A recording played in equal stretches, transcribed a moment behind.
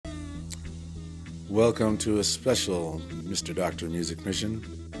Welcome to a special Mr. Doctor Music Mission.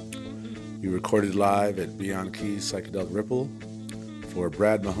 We recorded live at Beyond Keys Psychedelic Ripple for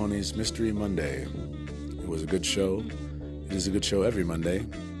Brad Mahoney's Mystery Monday. It was a good show. It is a good show every Monday.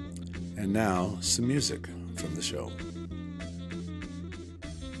 And now, some music from the show.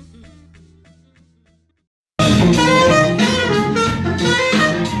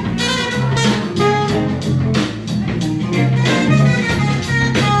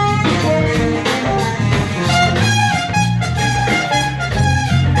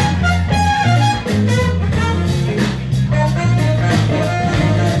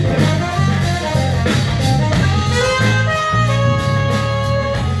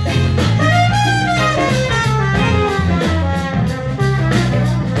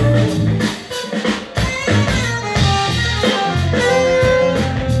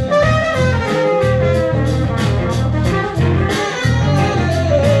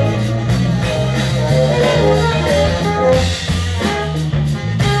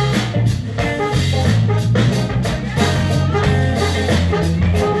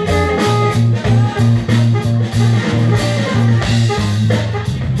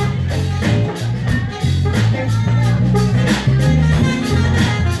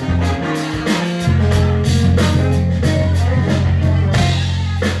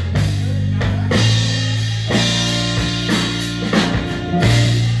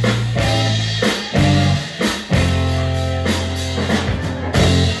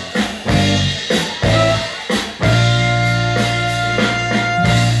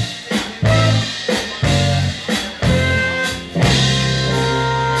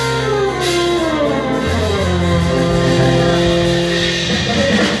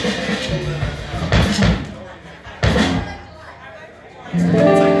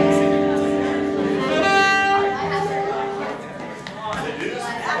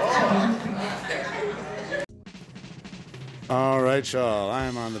 All right, y'all. I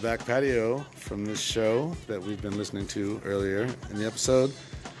am on the back patio from this show that we've been listening to earlier in the episode.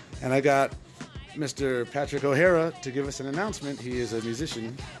 And I got Mr. Patrick O'Hara to give us an announcement. He is a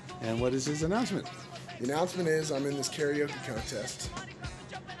musician. And what is his announcement? The announcement is I'm in this karaoke contest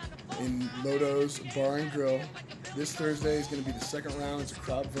in Lodo's Bar and Grill. This Thursday is going to be the second round. It's a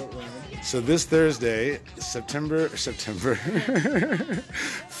crowd vote round. So this Thursday, February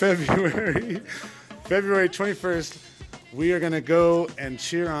 21st, we are going to go and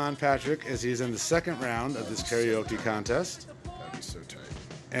cheer on Patrick as he's in the second round of this karaoke contest. That'd be so tight.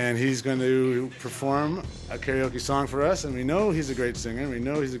 And he's going to perform a karaoke song for us. And we know he's a great singer. We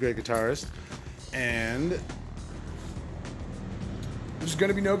know he's a great guitarist. And there's going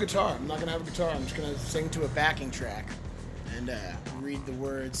to be no guitar. I'm not going to have a guitar. I'm just going to sing to a backing track and read the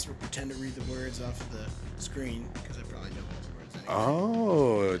words, or pretend to read the words off of the screen, because I probably don't know the words anyway.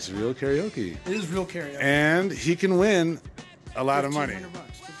 Oh, it's real karaoke. It is real karaoke. And he can win a lot of money.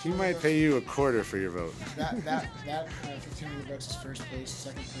 $1,500. He might pay you a quarter for your vote. That $1,500 is first place.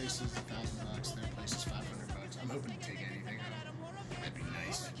 Second place is $1,000. Third place is $500. I'm hoping to take anything home. That'd be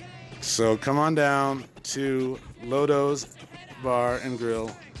nice. So come on down to Lodo's Bar and Grill.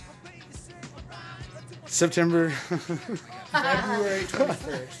 February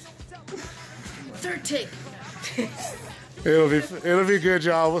 21st. Third take. It'll be good,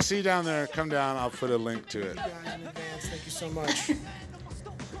 y'all. We'll see you down there. Come down. I'll put a link to it. Guys, in advance, thank you so much.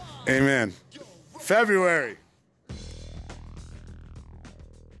 Amen. February.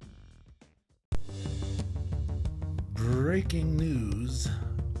 Breaking news.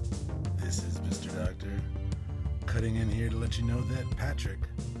 This is Mr. Doctor cutting in here to let you know that Patrick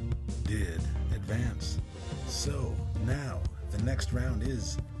did advance. So now the next round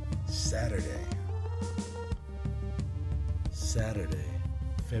is Saturday,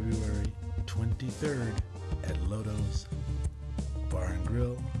 February 23rd at Lodo's Bar and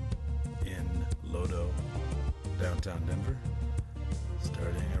Grill in Lodo, downtown Denver,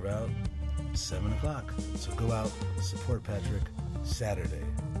 starting about 7 o'clock. So go out, support Patrick. Saturday,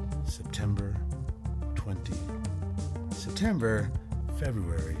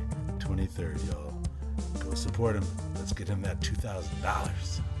 February 23rd, y'all. Go support him. Let's get him that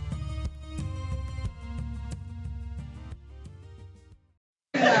 $2,000.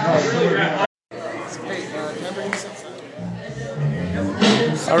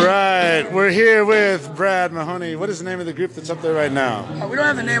 All right, we're here with Brad Mahoney. What is the name of the group that's up there right now? We don't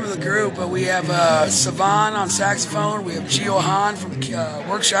have the name of the group, but we have Savan on saxophone. We have Gio Han from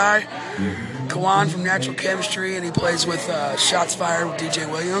Workshire, Kawan from Natural Chemistry, and he plays with Shots Fired with DJ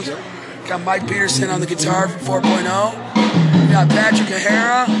Williams. Got Mike Peterson on the guitar from 4.0. We got Patrick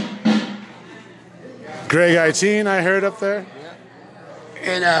O'Hara. Greg Iteen, I heard up there.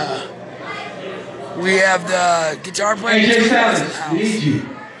 And We have the guitar player. AJ Salas, we need you.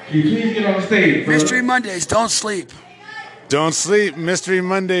 Can you please get on the stage, brother? Mystery Mondays, don't sleep. Don't sleep. Mystery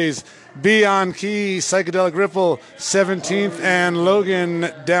Mondays. Be on Key, Psychedelic Ripple, 17th and Logan,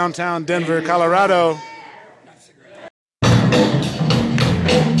 downtown Denver, Colorado.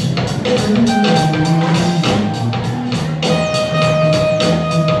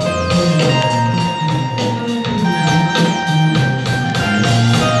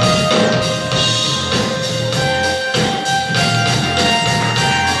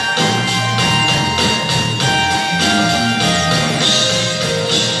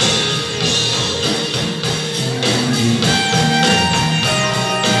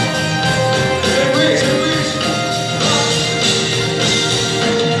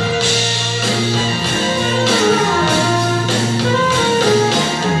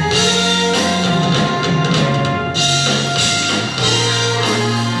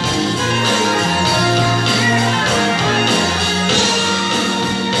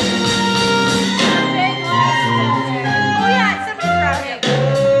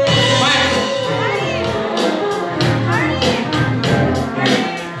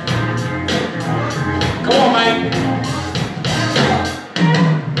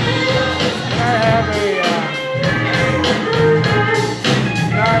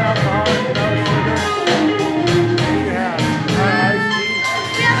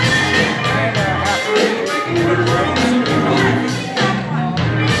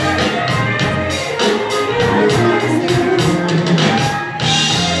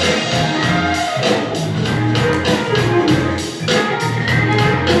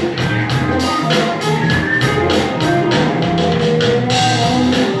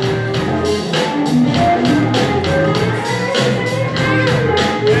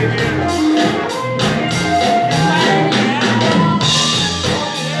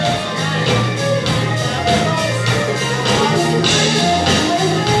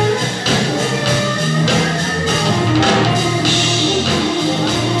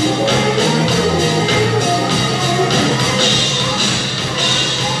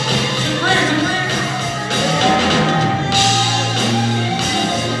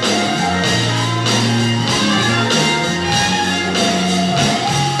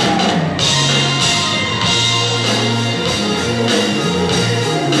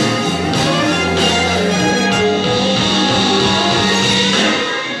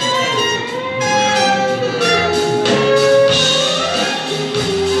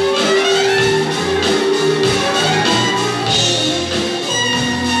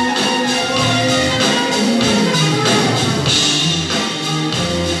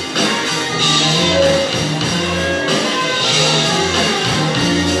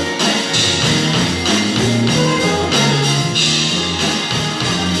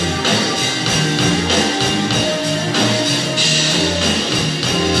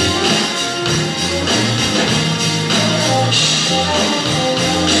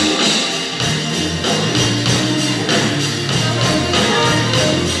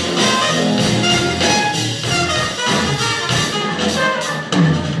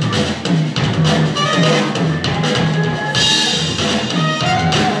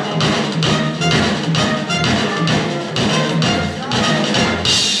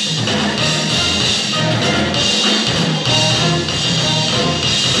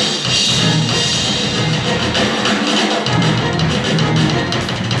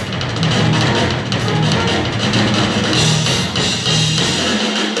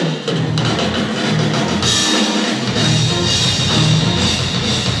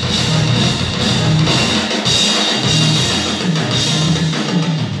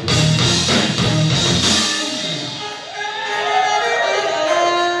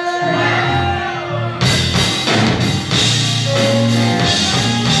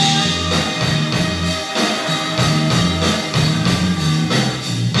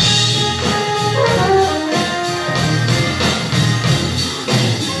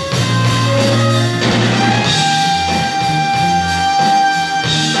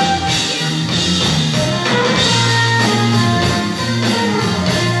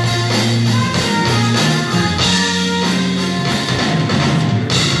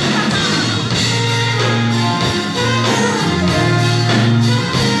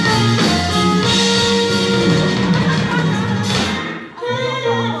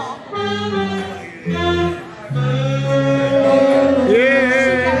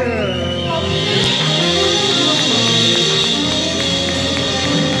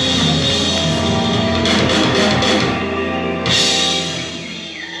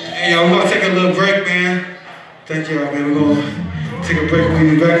 Thank y'all, man. We're gonna take a break.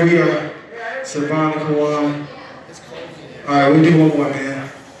 We'll be back. Savannah, Kawan. Alright, we'll do one more, man.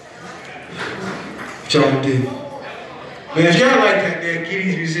 What y'all do? Man, if y'all like that, man, give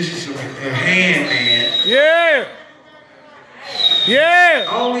these musicians a hand, man. Yeah! Yeah!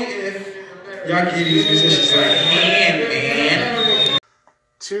 Only if y'all give these musicians a hand, man.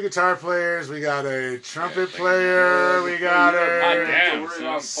 2 guitar players, we got a trumpet player, we got a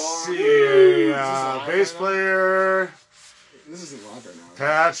bass player. This isn't live right now.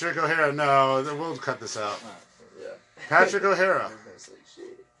 Patrick O'Hara. No, we'll cut this out. Patrick O'Hara.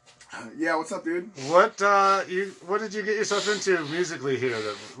 Yeah, what's up, dude? What did you get yourself into musically here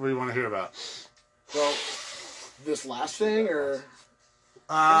that we want to hear about? Well, this last thing, or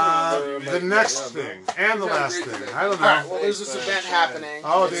The next thing and the last thing. I don't know. Alright, well, there's this event happening.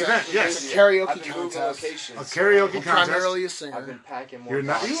 Oh, the event, yes. It's a karaoke contest. A karaoke I'm contest. primarily a singer. You're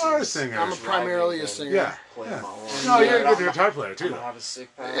not. You are a singer. I'm primarily a singer. Yeah. No, you're a good guitar player too.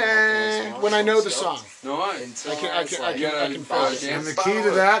 And when I know the song, I can finish it. And the key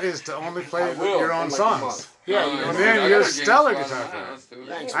to that is to only play your own songs. Yeah, and then you're a stellar guitar player.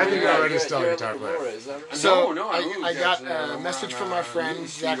 I think you're already a stellar guitar player. So I got a message from our friend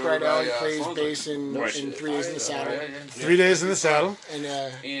Zach Rydell. He plays bass in 3 Days in the Saddle. 3 Days in the Saddle.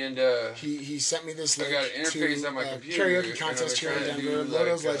 And he sent me this link to a karaoke contest here in Denver.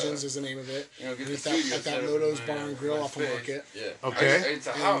 Lodo's Legends is the name of it. It's at that Lodo's Bar and Grill off of Market. Okay. And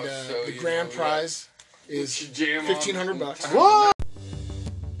the grand prize is $1,500. What?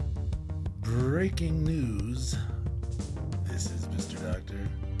 Breaking news. This is Mr. Doctor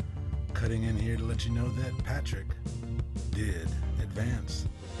cutting in here to let you know that Patrick did advance.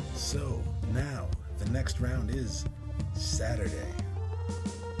 So now the next round is Saturday.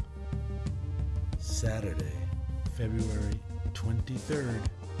 Saturday, February 23rd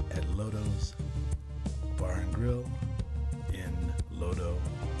at Lodo's Bar and Grill in Lodo,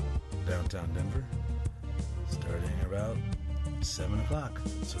 downtown Denver, starting about 7 o'clock.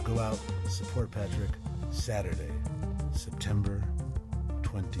 So go out, support Patrick. Saturday,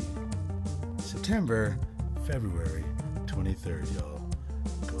 February 23rd, y'all.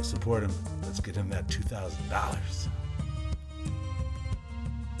 Go support him. Let's get him that $2,000.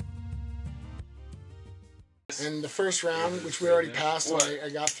 And the first round, which we already passed and I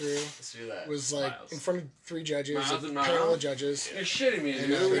got through, was like in front of 3 judges, a panel of judges. You're shitting me, dude.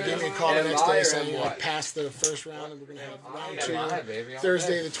 And they gave me a call the next day saying I passed the first round and we're going to have round 2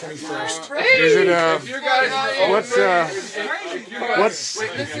 Thursday the 21st. Is it, If you guys,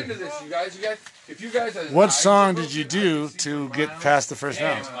 wait, listen to this, you guys. If you guys are, what song did you do to get past the first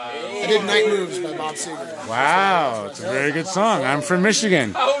round? I did Night Moves by Bob Seger. Wow, it's a very good song. I'm from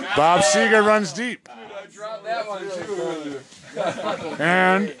Michigan. Bob Seger runs deep. that one too.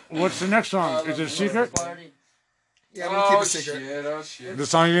 And what's the next song? Is it a secret? Yeah, I'm going to keep it secret. Shit. The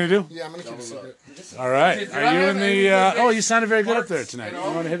song you're going to do? Yeah, I'm going to keep it secret. All right. Are you in the... oh, you sounded very good up there tonight. You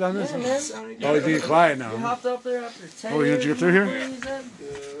want to hit on this one? Oh, you're being quiet now. Hopped up there after 10 Oh, you want to get through here?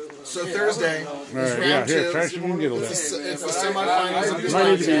 So Thursday, All right, yeah, here, try to get a little bit. it's the semifinals of this Might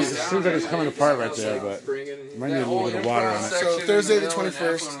need to be, it contest. seems like it's coming apart right there, but might need a little bit of water on it. So Thursday the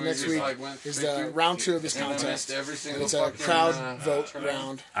 21st, next week, is the round 2 of this contest. And it's a crowd vote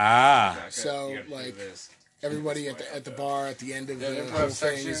round. Ah. So, like, everybody at the bar at the end of the whole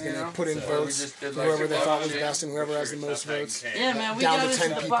thing is going to put in votes for whoever they thought was best, and whoever has the most votes, Yeah, man, we down got to this 10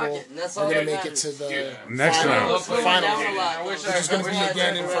 in the people, pocket. That's are all going to that make it matters. to the Next round. final, Which which is going to be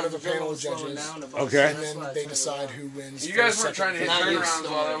again in front of a panel of judges. Okay. And then they decide who wins. You guys first, weren't trying to hit second, third.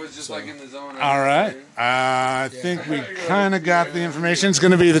 turnarounds while I was just like in the zone. All right. I think we kind of got the information. It's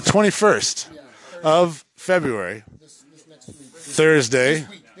going to be the 21st of February, This next week. Thursday.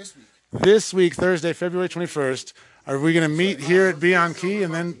 This week. Thursday, February 21st. Are we going to meet here at Beyond Key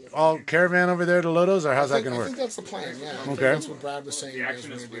and then all caravan over there to Lodo's, or how's that going to I think work? that's the plan, yeah. I think Okay. that's what Brad was saying you guys were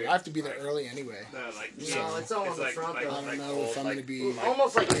going to do. I have to be there early anyway. No, it's all on the front I though. don't know if I'm going to be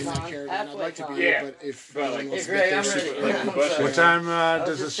Almost like in the con. caravan. I'd like to be, Yeah. but if anyone wants to Hey, get Greg, there I'm super ready. early. I'm sorry. What time I was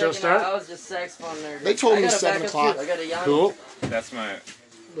does the just show checking out. start? I was just saxophone there. They told me I got a 7 backup o'clock. too. I got a young. Cool. That's my.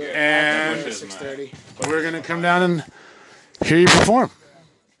 And 6:30. we're going to come down and hear you perform.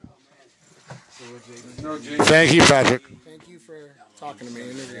 Thank you, Patrick. Thank you for talking to me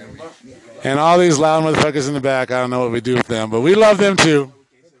and interviewing me. And all these loud motherfuckers in the back, I don't know what we do with them, but we love them too.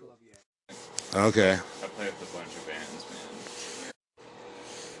 Okay. I play with a bunch of bands,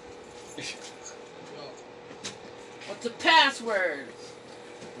 man. What's the password?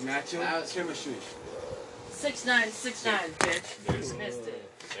 Natural chemistry. 6969, bitch. You missed it.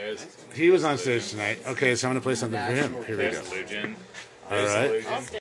 There's He was on stage tonight. Okay, so I'm going to play something for him. Here we go. Lujan. All right.